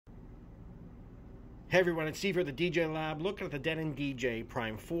Hey everyone, it's Steve here at the DJ Lab, looking at the Denon DJ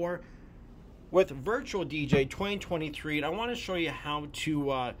Prime 4 with Virtual DJ 2023, and I want to show you how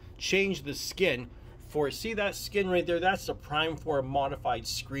to change the skin for, see that skin right there, that's the Prime 4 modified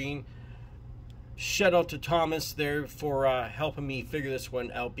screen. Shout out to Thomas there for helping me figure this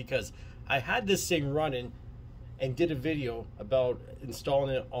one out, because I had this thing running and did a video about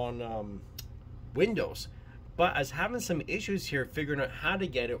installing it on Windows, but I was having some issues here figuring out how to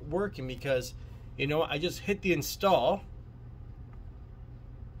get it working, because you know, I just hit the install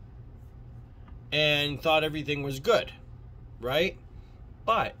and thought everything was good, right?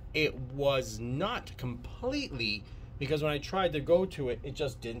 But it was not completely, because when I tried to go to it, it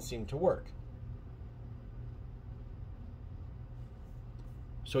just didn't seem to work.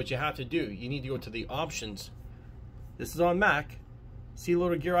 So what you have to do, you need to go to the options. This is on Mac. See a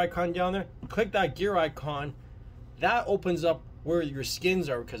little gear icon down there? Click that gear icon. That opens up where your skins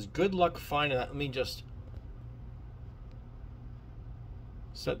are, because good luck finding that. Let me just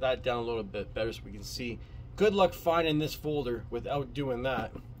set that down a little bit better so we can see. Good luck finding this folder without doing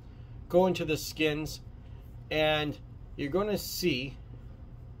that. Go into the skins and you're going to see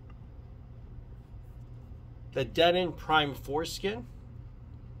the Denon Prime 4 skin,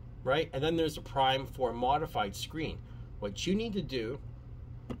 right? And then there's a Prime 4 modified screen. What you need to do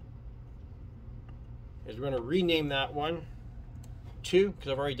is we're going to rename that one 2,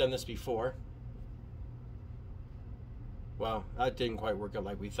 because I've already done this before. Well, that didn't quite work out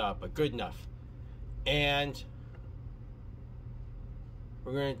like we thought, but good enough. And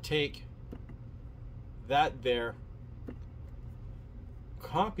we're going to take that there,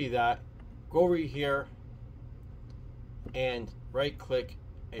 copy that, go over here and right click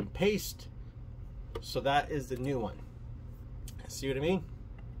and paste. So that is the new one. See what I mean?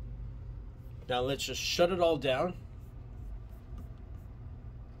 Now let's just shut it all down.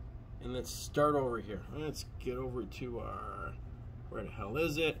 And let's start over here. Let's get over to our, where the hell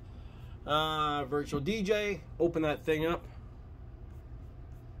is it? Virtual DJ. Open that thing up.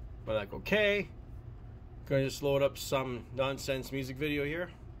 But like, okay. Gonna just load up some nonsense music video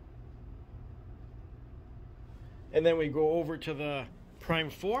here. And then we go over to the Prime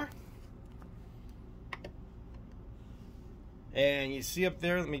 4. And you see up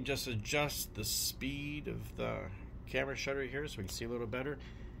there, let me just adjust the speed of the camera shutter here so we can see a little better.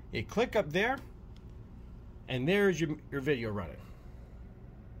 You click up there, and there's your video running.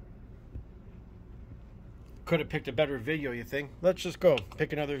 Could have picked a better video, you think? Let's just go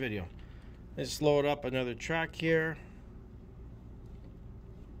pick another video. Let's load up another track here.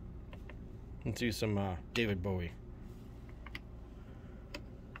 Let's do some David Bowie.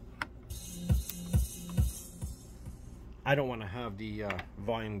 I don't want to have the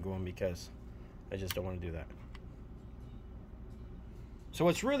volume going because I just don't want to do that. So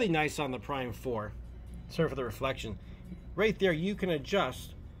what's really nice on the Prime 4, sorry for the reflection, right there you can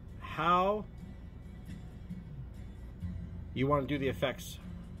adjust how you want to do the effects.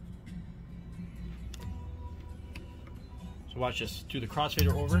 So watch this, do the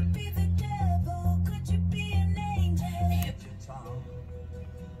crossfader over.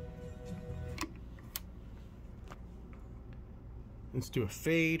 Let's do a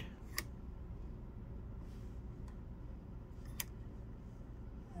fade.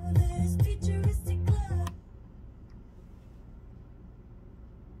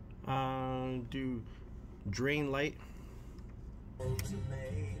 Do drain light.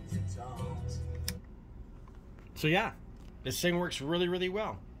 So yeah, this thing works really, really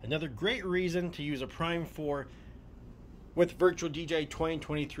well. Another great reason to use a Prime 4 with Virtual DJ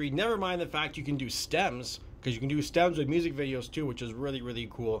 2023. Never mind the fact you can do stems, because you can do stems with music videos too, which is really, really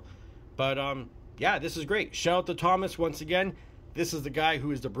cool. But yeah, this is great. Shout out to Thomas once again. This is the guy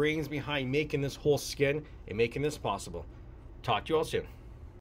who is the brains behind making this whole skin and making this possible. Talk to you all soon.